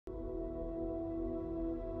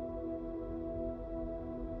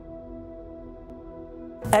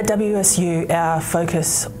At WSU, our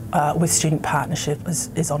focus with student partnership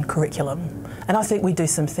is on curriculum. And I think we do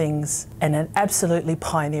some things in an absolutely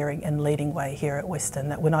pioneering and leading way here at Western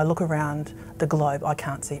that when I look around the globe, I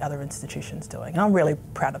can't see other institutions doing. And I'm really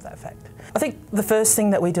proud of that fact. I think the first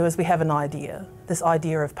thing that we do is we have an idea, this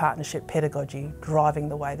idea of partnership pedagogy driving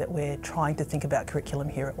the way that we're trying to think about curriculum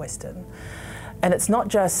here at Western. And it's not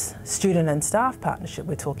just student and staff partnership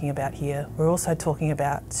we're talking about here, we're also talking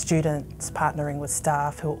about students partnering with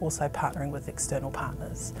staff who are also partnering with external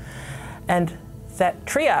partners. And that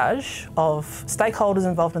triage of stakeholders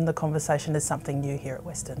involved in the conversation is something new here at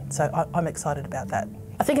Western, so I'm excited about that.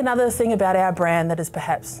 I think another thing about our brand that is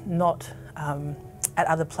perhaps not at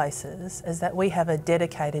other places is that we have a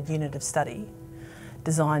dedicated unit of study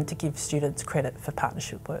designed to give students credit for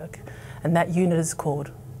partnership work, and that unit is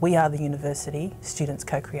called We Are the University, Students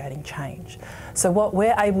Co-Creating Change. So what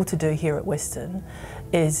we're able to do here at Western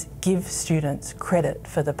is give students credit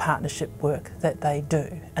for the partnership work that they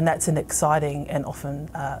do. And that's an exciting and often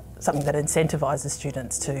something that incentivises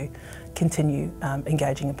students to continue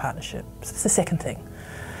engaging in partnership. So that's the second thing.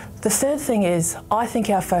 The third thing is, I think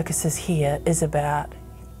our focus here is about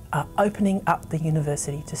opening up the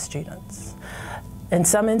university to students. In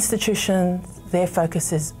some institutions, their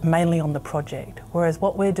focus is mainly on the project, whereas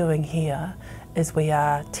what we're doing here is we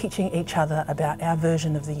are teaching each other about our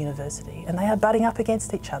version of the university, and they are butting up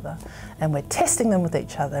against each other, and we're testing them with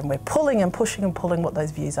each other, and we're pulling and pushing and pulling what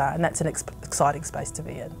those views are, and that's an exciting space to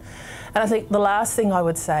be in. And I think the last thing I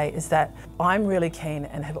would say is that I'm really keen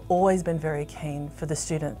and have always been very keen for the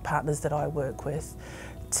student partners that I work with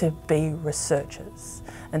to be researchers.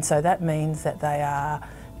 And so that means that they are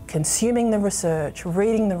consuming the research,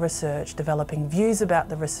 reading the research, developing views about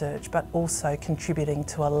the research, but also contributing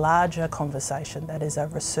to a larger conversation that is a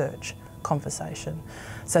research conversation.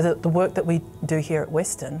 So that the work that we do here at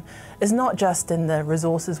Western is not just in the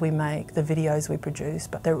resources we make, the videos we produce,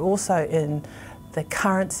 but they're also in the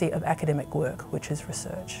currency of academic work, which is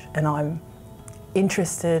research. And I'm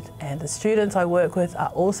interested, and the students I work with are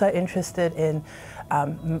also interested in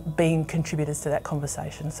being contributors to that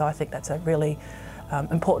conversation. So I think that's a really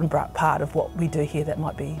important part of what we do here that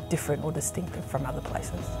might be different or distinctive from other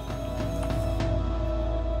places.